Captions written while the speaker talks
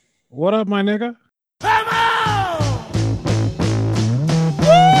What up, my nigga? Come on!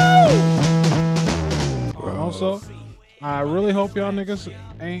 Woo! Also, I really hope y'all niggas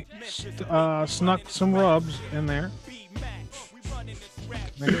ain't snuck some rubs in there.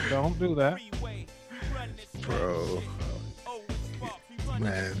 Nigga, don't do that. Bro.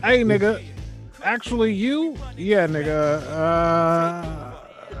 Man. Hey, nigga. Actually, you? Yeah, nigga.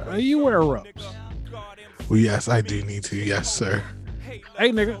 You wear rubs. Well, yes, I do need to. Yes, sir.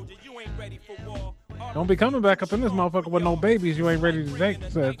 Hey, nigga. Don't be coming back up in this motherfucker with no babies you ain't ready to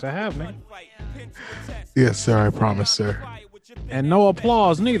have, nigga. Yes, sir. I promise, sir. And no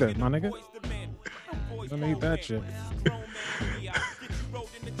applause neither, my nigga. I need that shit.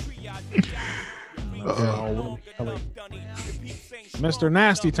 Mr.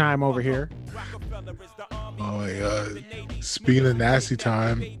 Nasty Time over here. Oh my god. Speaking of nasty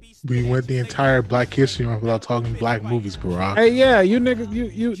time, we went the entire Black History Month without talking black movies, Barack. Hey, yeah, you niggas,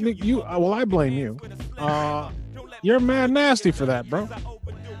 you. Well, I blame you. You're mad nasty for that, bro.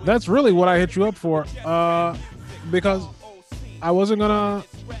 That's really what I hit you up for. Because I wasn't gonna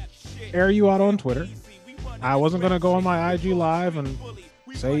air you out on Twitter. I wasn't gonna go on my IG live and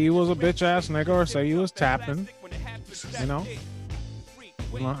say you was a bitch ass nigga or say you was tapping. You know.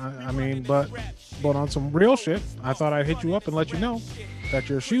 I mean, but on some real shit, I thought I'd hit you up and let you know that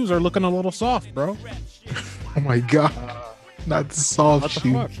your shoes are looking a little soft, bro. Oh my god. Not the soft What the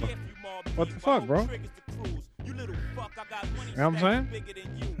shoe. fuck? What the fuck, bro? You know what I'm saying?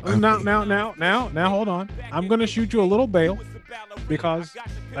 Now, hold on. I'm gonna shoot you a little bail because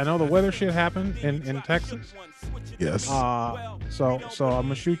I know the weather shit happened in Texas. Yes. So I'm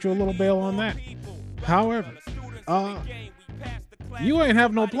gonna shoot you a little bail on that. However, you ain't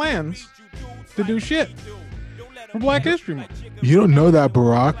have no plans to do shit for Black History Month. You don't know that,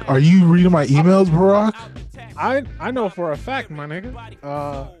 Barack. Are you reading my emails, Barack? I know for a fact, my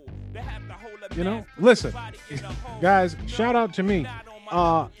nigga. You know, listen, guys, shout out to me.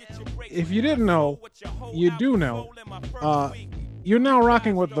 If you didn't know, you do know. You're now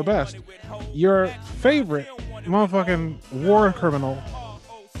rocking with the best. Your favorite motherfucking war criminal,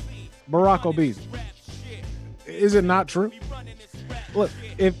 Barack Obese. Is it not true? Look,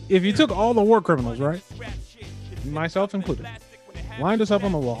 if you took all the war criminals, right, myself included, lined us up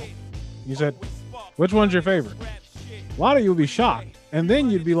on the wall, you said, which one's your favorite? A lot of you would be shocked, and then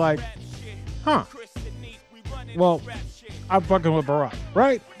you'd be like, huh, well, I'm fucking with Barack,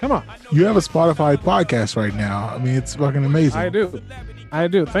 right? Come on. You have a Spotify podcast right now. I mean, it's fucking amazing. I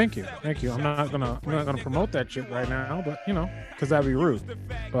do. Thank you. I'm not gonna promote that shit right now, but you know, because that'd be rude.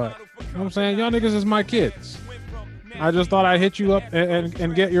 But you know what I'm saying, y'all niggas is my kids. I just thought I'd hit you up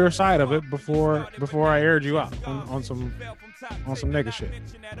and get your side of it before I aired you out on some nigga shit.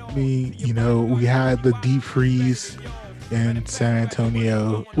 I mean, you know, we had the deep freeze in San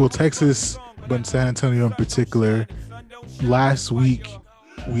Antonio. Well, Texas, but in San Antonio in particular. Last week,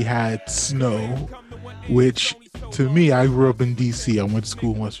 we had snow, which to me, I grew up in D.C. I went to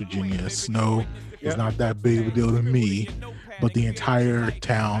school in West Virginia. Snow is not that big of a deal to me, but the entire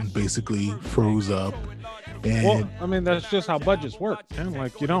town basically froze up. And well, I mean, that's just how budgets work, man.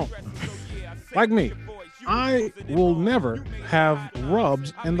 Like, you don't, like me, I will never have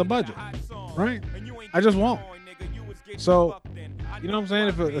rubs in the budget, right? I just won't. So, you know what I'm saying?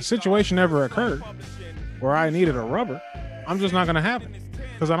 If a situation ever occurred where I needed a rubber, I'm just not going to have it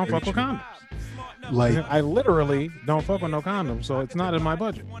because I don't fuck with condoms. Like, I literally don't fuck with no condoms, so it's not in my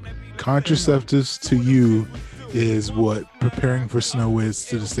budget. Contraceptives to you is what preparing for snow is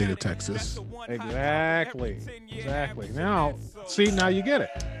to the state of Texas. Exactly. Now you get it.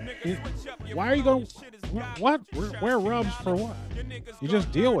 Why are you going? What? Wear rubs for what? You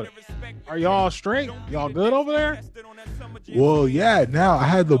just deal with it. Are y'all straight? Y'all good over there? Well, yeah. Now I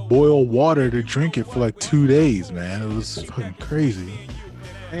had to boil water to drink it for like 2 days, man. It was fucking crazy.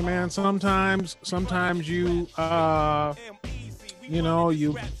 Hey, man. Sometimes you you know,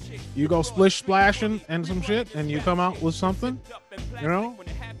 you go splish splashing and some shit, and you come out with something. You know,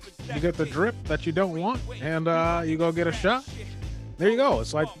 you get the drip that you don't want, and you go get a shot. There you go.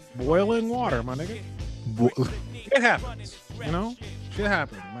 It's like boiling water, my nigga. It happens. You know, shit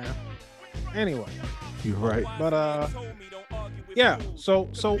happens, man. Anyway, You're right. but yeah. So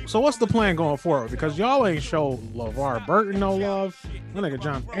what's the plan going forward? Because y'all ain't show LeVar Burton no love. My nigga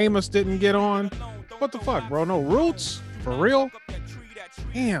John Amos didn't get on. What the fuck, bro? No Roots for real?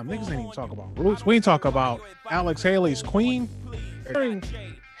 Damn, niggas ain't even talk about Roots. We ain't talk about Alex Haley's Queen,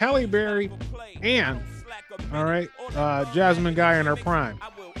 Halle Berry, and all right, Jasmine Guy in her prime.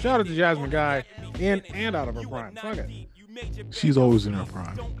 Shout out to Jasmine Guy in and out of her prime. Fuck it. She's always in her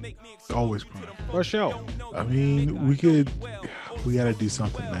prime. Always prime. For sure. I mean, we gotta do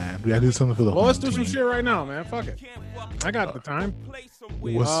something, man. We gotta do something for the Well, home let's do some team. shit right now, man. Fuck it. I got the time.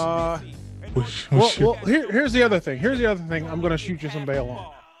 Here's the other thing. Here's the other thing. I'm gonna shoot you some bail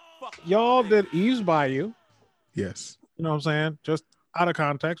on. Y'all did Eve's Bayou. Yes. You know what I'm saying? Just out of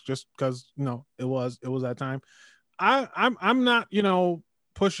context, just because it was that time. I'm not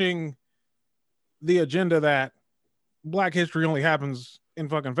pushing the agenda that Black History only happens in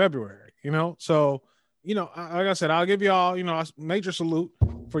fucking February. So like I said, I'll give y'all a major salute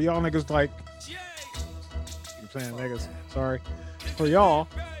for y'all niggas I'm saying niggas, sorry, for y'all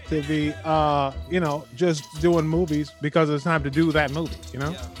to be just doing movies because it's time to do that movie.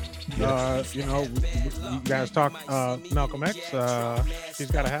 You guys talk Malcolm X. She's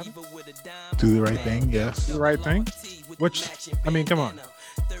got to happen. Do the right thing. Yes. Do the right thing. Which, I mean, come on.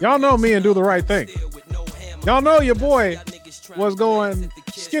 Y'all know me and Do the Right Thing. Y'all know your boy was going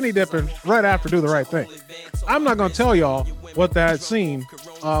skinny dipping right after Do the Right Thing. I'm not gonna tell y'all what that scene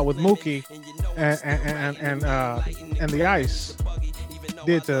with Mookie and the Ice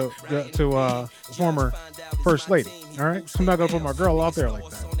did to former First Lady. All right, I'm not gonna put my girl out there like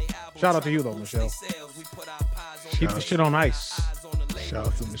that. Shout out to you though, Michelle. Keep the shit on ice. Shout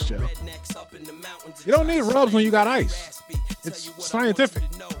out to Michelle. You don't need rubs when you got ice. It's scientific.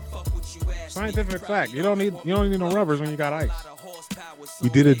 Scientific fact. You don't need no rubbers when you got ice. We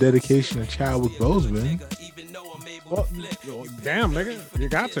did a dedication to Chadwick Boseman. Well, damn, nigga, you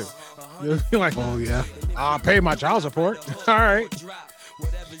got to. You're like, oh yeah, I'll pay my child support. All right.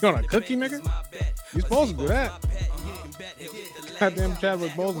 You gonna cookie, nigga? You supposed to do that. Goddamn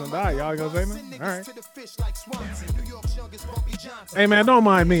Chadwick Boseman died. Y'all gonna say nothing? All right. Hey man, don't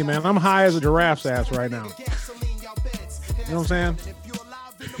mind me, man. I'm high as a giraffe's ass right now. You know what I'm saying?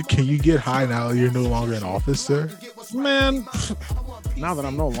 Can you get high now that you're no longer in office, sir? Man, now that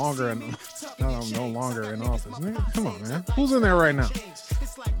I'm no longer in office, nigga, come on, man. Who's in there right now?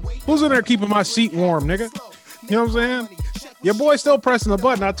 Who's in there keeping my seat warm, nigga? You know what I'm saying? Your boy's still pressing the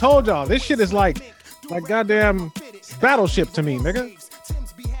button. I told y'all, this shit is like goddamn Battleship to me, nigga.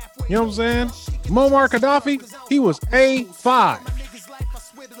 You know what I'm saying? Muammar Gaddafi, he was A5.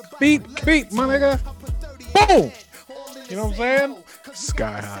 Beat, my nigga. Boom! You know what I'm saying?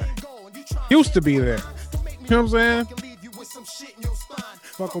 Sky high. Used to be there. You know what I'm saying?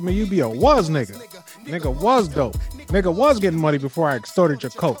 Fuck with me, you be a was nigga. Nigga was dope. Nigga was getting money before I extorted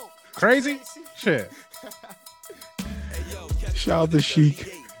your coat. Crazy? Shit. Shout out to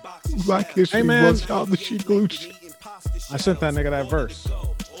Sheik. Black History Month. Shout out to Sheik Lucci. I sent that nigga that verse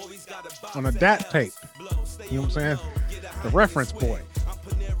on a DAT tape. You know what I'm saying? The reference boy.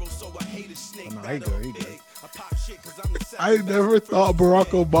 Oh, no, he good. I never thought Barack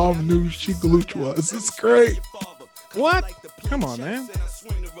Obama knew who Sheik Lucci was. It's great. What? Come on, man.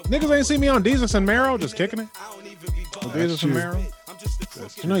 Niggas ain't see me on Desus and Mero just kicking it. Desus and Mero.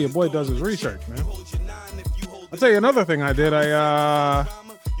 You know your boy does his research, man. I'll tell you another thing I did. I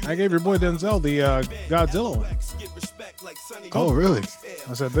gave your boy Denzel the Godzilla one. Oh, really?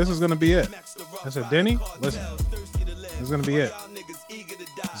 I said, this is going to be it. I said, Denny, listen. This is going to be it.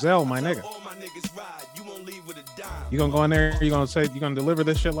 Zell, my nigga. You gonna go in there, you're gonna deliver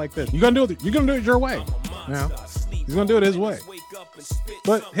this shit like this. You're gonna do it your way. He's gonna do it his way.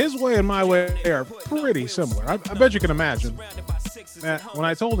 But his way and my way are pretty similar. I bet you can imagine that when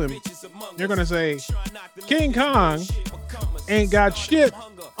I told him, you're gonna say, King Kong ain't got shit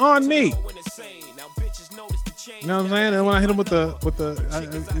on me. You know what I'm saying? And when I hit him with the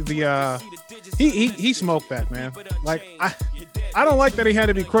he smoked that, man. Like I don't like that he had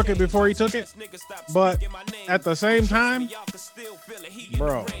to be crooked before he took it, but at the same time,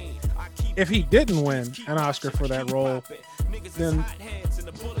 bro, if he didn't win an Oscar for that role, then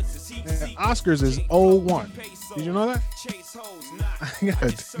Oscars is 0-1. Did you know that?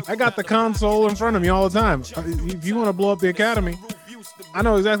 I got the console in front of me all the time. If you want to blow up the Academy, I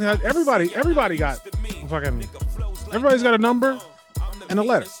know exactly how everybody got fucking, everybody's got a number and a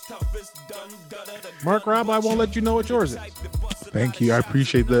letter. Mark Robb, I won't let you know what yours is. Thank you. I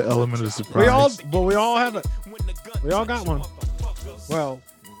appreciate the element of surprise. We all have it. We all got one. Well,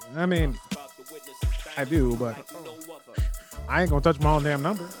 I mean, I do, but I ain't gonna touch my own damn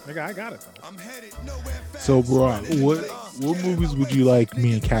number. Nigga, I got it though. So, bro, what movies would you like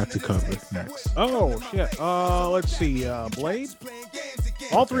me and Kat to cover next? Oh shit. Let's see. Blade.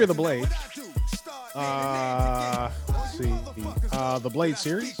 All three of the Blades. Let's see. The Blade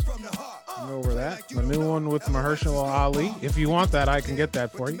series. Go over that. The new one with Mahershala Ali. If you want that, I can get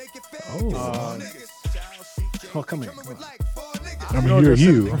that for you. Oh, come here. I mean, you're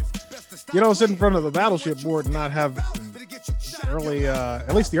you. You don't sit in front of the Battleship board and not have early,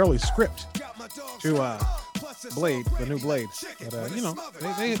 at least the early script to Blade, the new Blade. But you know,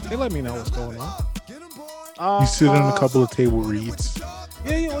 they let me know what's going on. You sit on a couple of table reads.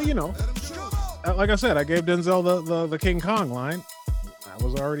 Yeah, you know, like I said, I gave Denzel the King Kong line. I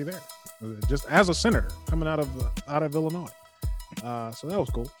was already there, just as a senator coming out of Illinois. So that was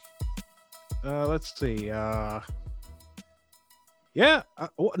cool. Let's see. No,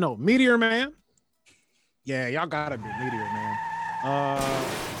 Meteor Man. Yeah, y'all gotta be Meteor Man.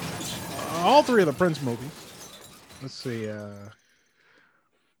 All three of the Prince movies. Let's see.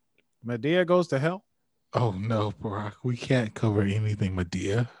 Medea Goes to Hell. Oh no, Barack, we can't cover anything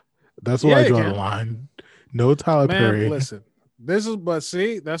Medea. That's why I draw the line. No Tyler Perry. Listen, that's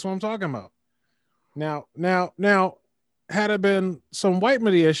what I'm talking about. Now, had it been some white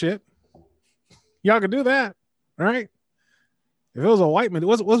Medea shit, y'all could do that, right? If it was a white Medea,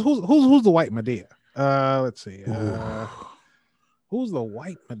 who's the white Medea? Let's see. Who's the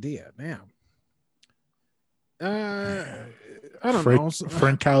white Medea? Damn. I don't know.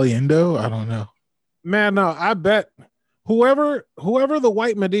 Frank Caliendo? I don't know. Man, no, I bet whoever the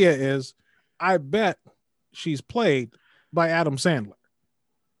white Medea is, I bet she's played by Adam Sandler.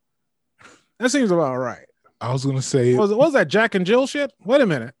 That seems about right. I was gonna say, was that Jack and Jill shit? Wait a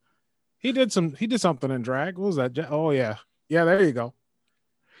minute, he did something in drag. What was that? Oh yeah, there you go.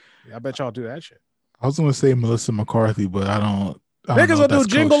 Yeah, I bet y'all do that shit. I was gonna say Melissa McCarthy, but I don't. Niggas will do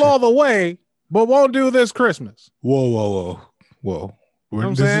Jingle All the Way, but won't do This Christmas. Whoa. You know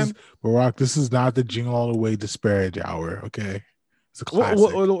what I'm saying? Barack, this is not the Jingle All the Way disparage hour, okay? It's a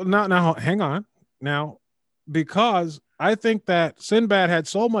classic. Now, hang on. Now, because I think that Sinbad had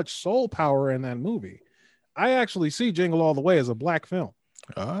so much soul power in that movie, I actually see Jingle All the Way as a black film.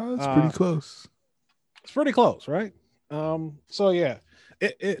 That's pretty close. It's pretty close, right? So yeah,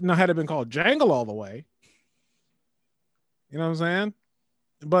 it now had it been called Jangle All the Way, you know what I'm saying?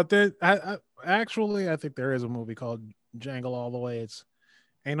 But then I think there is a movie called Jangle All the Way. It's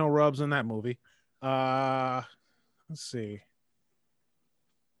ain't no rubs in that movie. Let's see.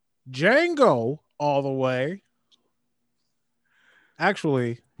 Django All the Way.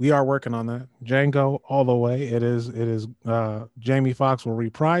 Actually, we are working on that. Django All the Way. It is Jamie Foxx will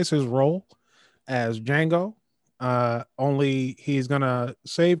reprise his role as Django. Only he's gonna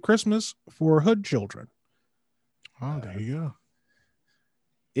save Christmas for hood children. Oh, there you go.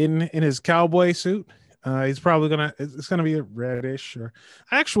 In his cowboy suit. He's probably it's gonna be reddish or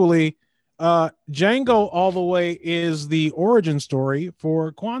actually Django All the Way is the origin story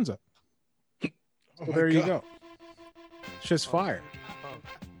for Kwanzaa. So there you go. Shit's fire.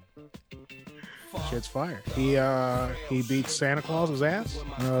 Shit's fire. He beats Santa Claus's ass.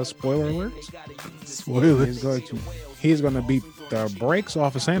 Spoiler alert. Spoiler. He's going to beat the brakes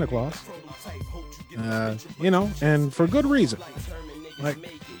off of Santa Claus. And for good reason. Like,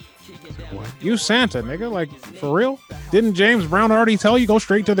 you Santa, nigga. Like, for real? Didn't James Brown already tell you go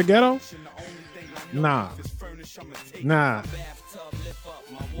straight to the ghetto? Nah.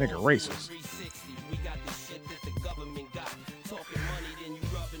 Nigga, racist.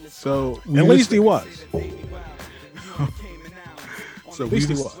 So at least he was. So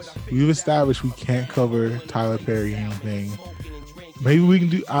we've established we can't cover Tyler Perry anything. Maybe we can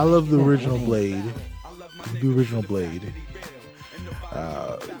do. I love the original Blade. We can do original Blade.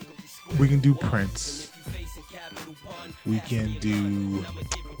 We can do Prince. We can do.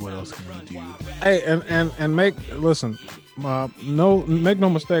 What else can we do? Hey, and make no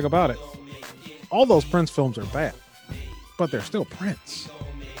mistake about it. All those Prince films are bad, but they're still Prince.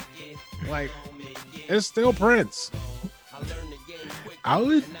 Like, it's still Prince. I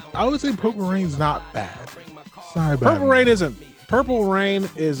would say Purple Rain's not bad. It's not bad. Purple Rain isn't. Purple Rain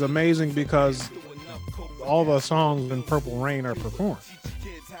is amazing because all the songs in Purple Rain are performed.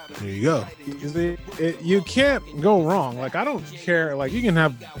 There you go. You can't go wrong. Like, I don't care. Like, you can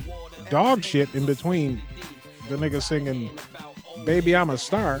have dog shit in between the nigga singing "Baby I'm a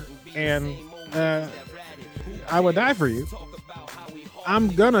Star" and "I Would Die for You." I'm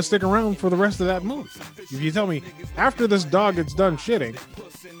gonna stick around for the rest of that movie. If you tell me after this dog gets done shitting,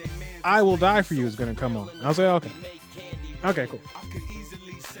 "I Will Die for You" is gonna come on, I'll say okay, cool.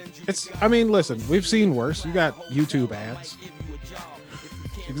 Listen, we've seen worse. You got YouTube ads.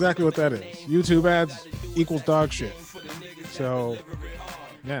 Exactly what that is. YouTube ads equals dog shit. So,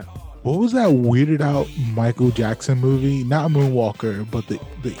 yeah. What was that weirded out Michael Jackson movie? Not Moonwalker, but the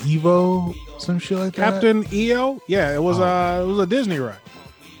Evo, some shit like that. Captain EO? Yeah, it was a Disney ride,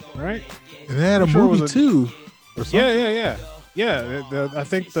 right? And they had a movie too. Yeah. I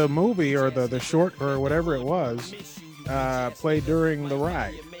think the movie or the short or whatever it was played during the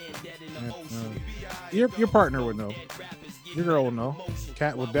ride. Your partner would know. Your girl will know.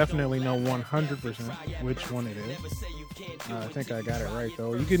 Kat will definitely know 100% which one it is. I think I got it right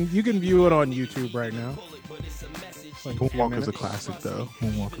though. You can view it on YouTube right now. Like Moonwalker's a classic, though.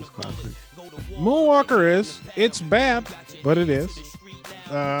 Moonwalker's a classic. Moonwalker is. It's bad, but it is.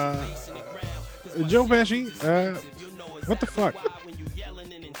 Joe Pesci. What the fuck?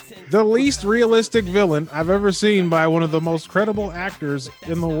 The least realistic villain I've ever seen by one of the most credible actors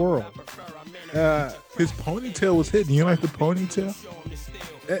in the world. His ponytail was hidden. You like the ponytail?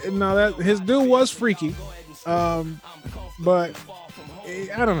 No, that his dude was freaky, but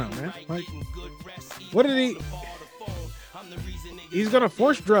I don't know, man. Like, what did he? He's gonna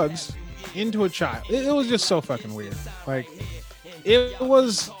force drugs into a child. It was just so fucking weird. Like, it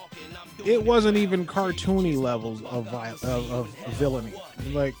wasn't even cartoony levels of villainy.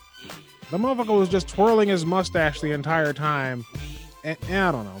 Like, the motherfucker was just twirling his mustache the entire time, and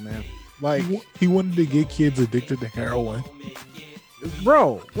I don't know, man. Like, He wanted to get kids addicted to heroin.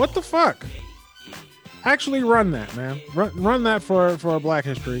 bro, what the fuck? Actually, run that, man. Run that for Black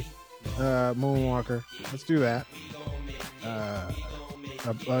History, Moonwalker. Let's do that.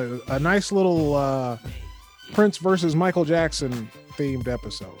 A nice little Prince versus Michael Jackson themed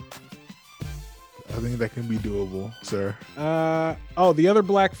episode. I think that can be doable, sir. The other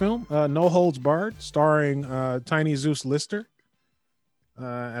black film, No Holds Barred, starring Tiny Zeus Lister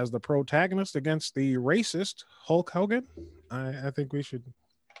as the protagonist against the racist Hulk Hogan. I think we should,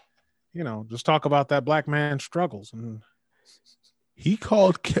 just talk about that black man's struggles. And He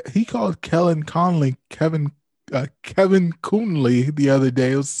called Kevin Conley Kevin Coonley the other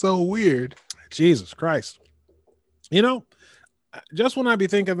day. It was so weird. Jesus Christ. Just when I be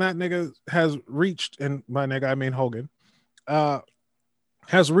thinking that nigga has reached, and by nigga I mean Hogan,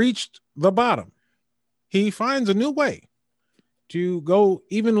 has reached the bottom, he finds a new way to go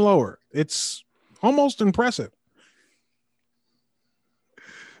even lower. It's almost impressive.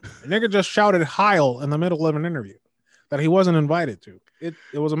 The nigga just shouted Heil in the middle of an interview that he wasn't invited to. It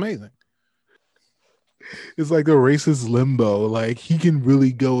was amazing. It's like a racist limbo. Like, he can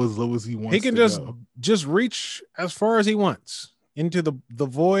really go as low as he wants. He can just reach as far as he wants into the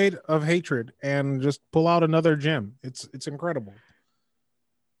void of hatred and just pull out another gem. It's incredible.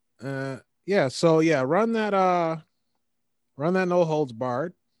 Run that No Holds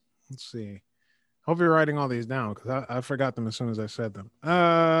Barred. Let's see. Hope you're writing all these down because I forgot them as soon as I said them.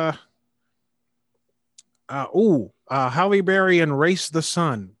 Halle Berry and Race the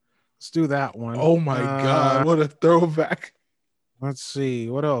Sun. Let's do that one. Oh my God, what a throwback. Let's see.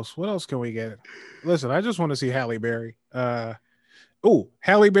 What else? What else can we get? Listen, I just want to see Halle Berry.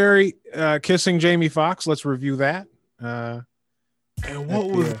 Halle Berry kissing Jamie Foxx. Let's review that. And what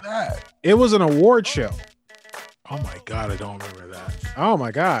was that? It was an award show. Oh my God, I don't remember that. Oh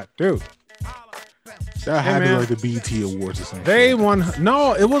my God, dude. That had to be like the BET Awards or something. They won.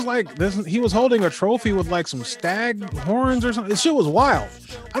 No, it was like this. He was holding a trophy with like some stag horns or something. This shit was wild.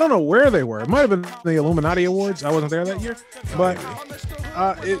 I don't know where they were. It might have been the Illuminati Awards. I wasn't there that year, but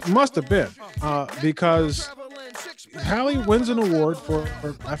it must have been because Halle wins an award for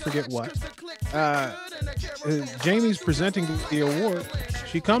I forget what. Jamie's presenting the award.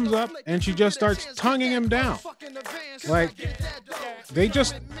 She comes up and she just starts tonguing him down. Like, they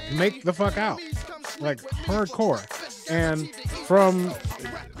just make the fuck out. Like, hardcore. And from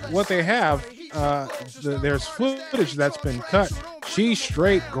what they have, there's footage that's been cut. She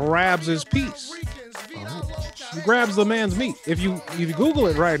straight grabs his piece. She grabs the man's meat. If you Google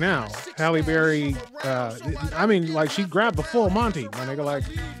it right now, Halle Berry, she grabbed the full Monty, my nigga. Like,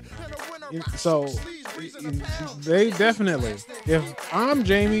 so they definitely, if I'm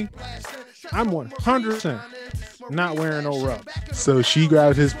Jamie, I'm 100% not wearing no rub. So she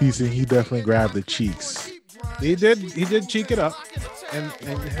grabbed his piece and he definitely grabbed the cheeks. He did cheek it up, and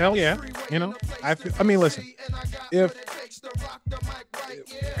hell yeah, I mean, listen, if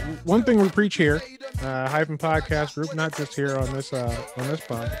one thing we preach here, Hyphen Podcast Group, not just here on this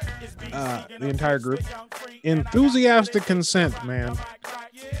pod, the entire group, enthusiastic consent, man.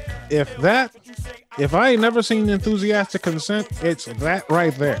 If I ain't never seen enthusiastic consent, it's that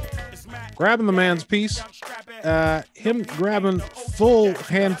right there. Grabbing the man's piece, him grabbing full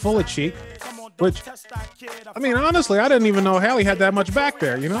handful of cheek, which, I mean, honestly, I didn't even know Halle had that much back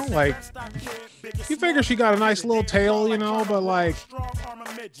there, like, you figure she got a nice little tail, but like,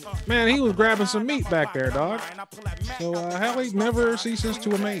 man, he was grabbing some meat back there, dog. So Halle never ceases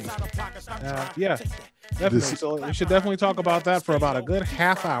to amaze. Yeah, definitely. So we should definitely talk about that for about a good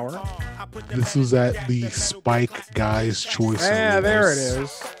half hour. This was at the Spike Guys Choice. Yeah, there it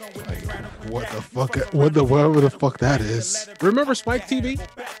is. Like, what the fuck? Whatever the fuck that is. Remember Spike TV?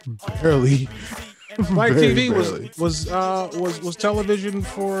 Barely. Spike Very TV barely. was television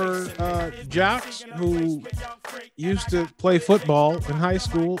for jocks who used to play football in high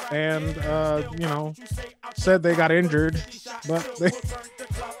school and said they got injured, but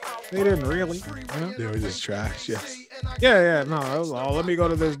they didn't really. You know? They were just trash. Yes. Yeah. No, it was all. Let me go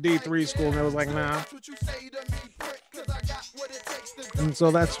to this D3 school, and it was like, nah. And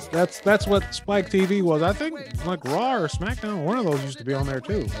so that's what Spike TV was. I think like Raw or SmackDown, one of those used to be on there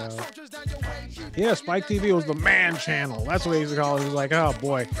too. Yeah, Spike TV was the man channel. That's what he used to call it. He was like, oh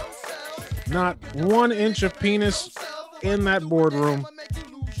boy, not 1 inch of penis in that boardroom.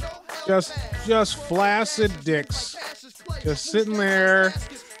 Just flaccid dicks, just sitting there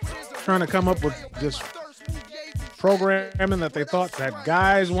trying to come up with just programming that they thought that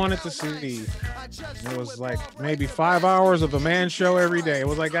guys wanted to see. It was like maybe 5 hours of a man show every day. It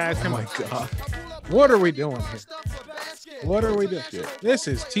was like, guys, come on. God. What are we doing here? What are we doing? This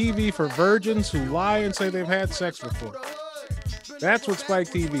is TV for virgins who lie and say they've had sex before. That's what Spike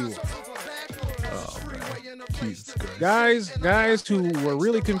TV was. Oh man. Jesus Christ. Guys who were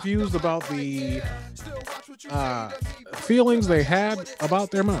really confused about the feelings they had about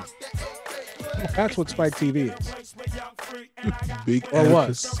their mom. That's what Spike TV is. Big Or what?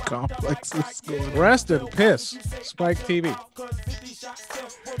 Oedipus complexes going on. Rest in piss, Spike TV.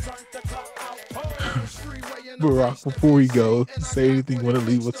 Barack, before we go, say anything you want to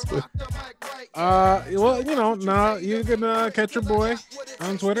leave us with. Well, you can catch your boy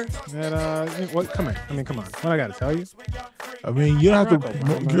on Twitter. And what? Come on. What I gotta tell you? I mean, you don't have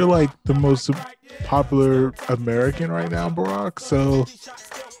to. You're like the most popular American right now, Barack. So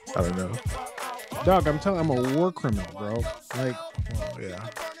I don't know. Dog, I'm a war criminal, bro. Like, Yeah.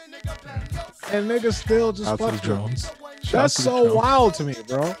 and niggas still just Out to the fuck me. drones. Shout That's to the so drones. wild to me,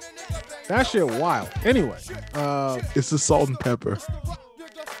 bro. That shit wild. Anyway, It's the salt and pepper.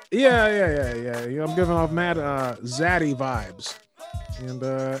 yeah. I'm giving off mad zaddy vibes,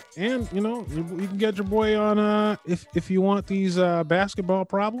 and you can get your boy on if you want these basketball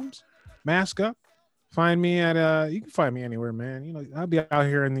problems, mask up. Find me at you can find me anywhere, man. You know, I'll be out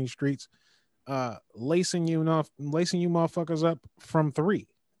here in these streets, lacing you motherfuckers up from 3.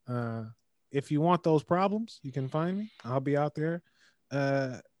 If you want those problems, you can find me. I'll be out there,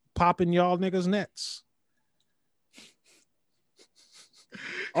 popping y'all niggas nets.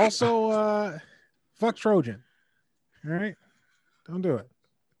 Also, fuck Trojan. All right, don't do it.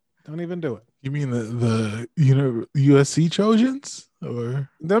 Don't even do it. You mean the USC Trojans or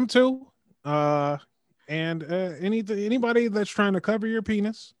Them too. And anybody that's trying to cover your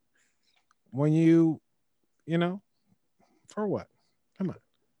penis when for what? Come on,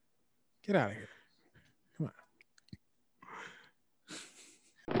 get out of here. Come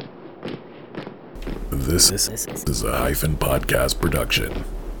on. This is a Hyphen Podcast production.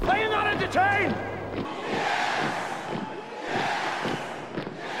 Are you not entertained?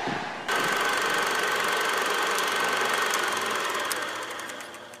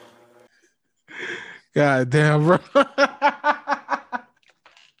 God damn, bro.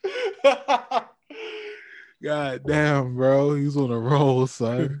 God damn, bro. He's on a roll,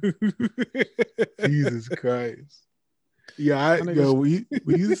 son. Jesus Christ. Yeah, when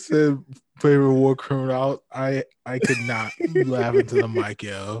you said favorite war criminal, I could not laugh into the mic,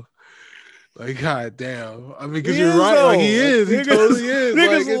 yo. Like, god damn. I mean, because you're right. Though. Like, he is. He totally is.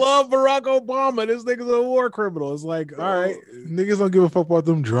 Niggas Like, love Barack Obama. This nigga's a war criminal. It's like, all right, niggas don't give a fuck about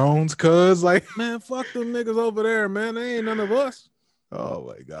them drones, cuz. Like, man, fuck them niggas over there, man. They ain't none of us. oh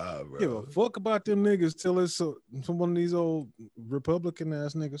my god, bro. Give a fuck about them niggas till it's some one of these old Republican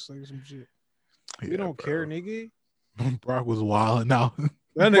ass niggas say some shit. We don't care, nigga. Brock was wilding out.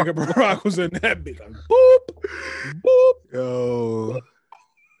 That nigga Barack was in that bitch. Like, boop, boop. Yo,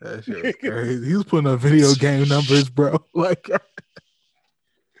 that shit was crazy. He was putting up video game numbers, bro. Like,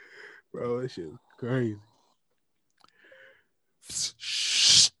 bro, that shit was crazy.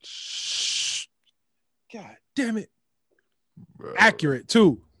 God damn it. Bro. Accurate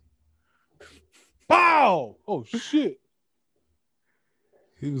too. Bow. Oh shit.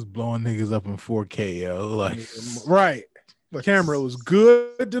 He was blowing niggas up in 4K, yo. Like, right. Camera was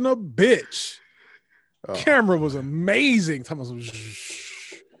good than a bitch. oh. Camera was amazing.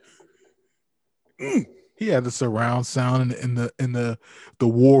 He had the surround sound in the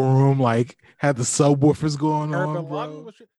war room, like had the subwoofers going on, bro.